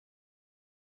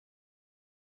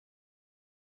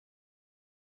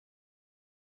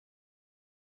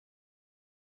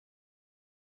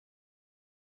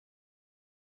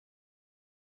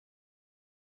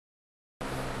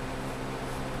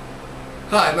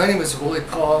Hi, my name is Willi.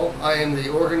 I am the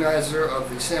organizer of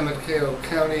the San Mateo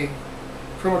County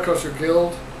Permaculture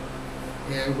Guild,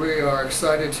 and we are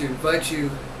excited to invite you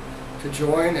to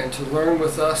join and to learn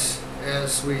with us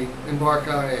as we embark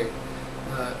on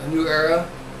a new era,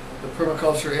 the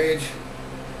permaculture age,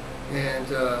 and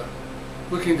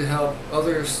looking to help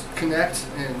others connect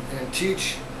and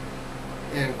teach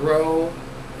and grow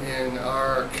in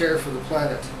our care for the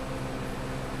planet.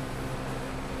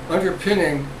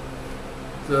 Underpinning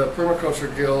the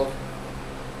Permaculture Guild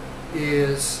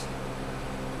is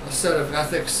a set of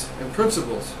ethics and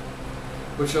principles,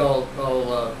 which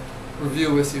I'll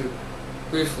review with you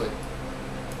briefly.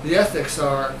 The ethics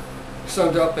are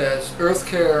summed up as earth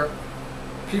care,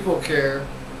 people care,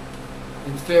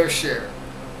 and fair share,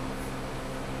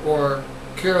 or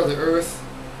care of the earth,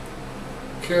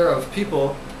 care of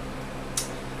people,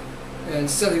 and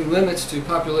setting limits to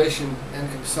population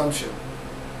and consumption.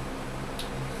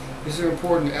 These are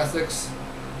important ethics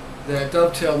that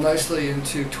dovetail nicely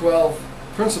into 12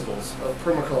 principles of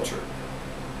permaculture.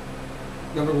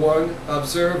 Number 1,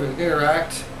 observe and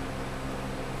interact.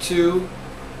 2,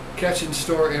 catch and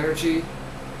store energy.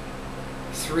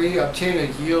 3, obtain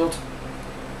a yield.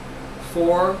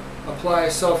 4, apply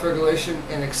self-regulation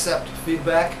and accept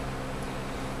feedback.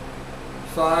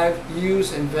 5,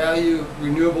 use and value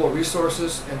renewable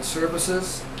resources and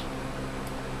services.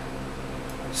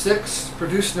 6,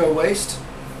 produce no waste.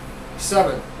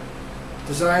 7,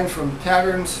 design from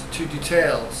patterns to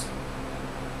details.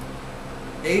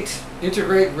 8,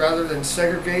 integrate rather than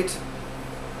segregate.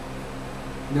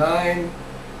 9,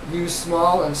 use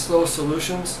small and slow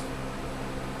solutions.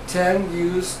 10,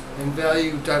 use and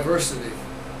value diversity.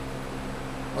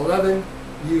 11,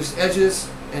 use edges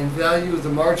and value the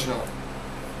marginal.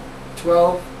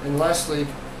 12, and lastly,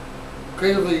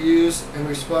 creatively use and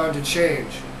respond to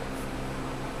change.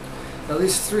 Now,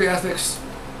 these 3 ethics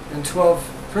and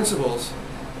 12 principles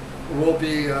will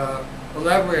be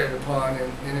elaborated upon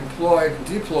and employed and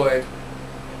deployed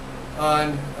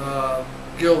on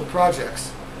Guild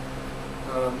projects.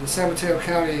 The San Mateo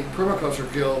County Permaculture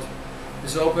Guild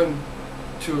is open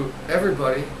to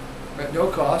everybody at no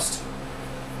cost,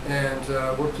 and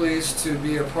we're pleased to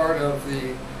be a part of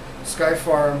the Sky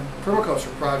Farm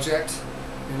Permaculture Project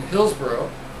in Hillsboro,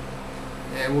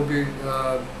 and we'll be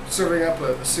serving up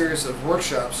a series of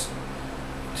workshops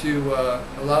to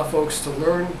allow folks to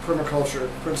learn permaculture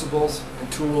principles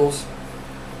and tools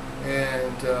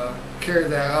and carry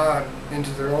that on into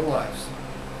their own lives.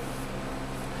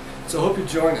 So I hope you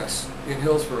join us in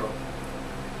Hillsboro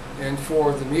and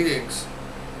for the meetings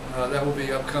that will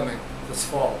be upcoming this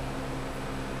fall.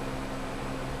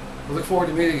 We look forward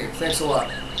to meeting you. Thanks a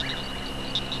lot.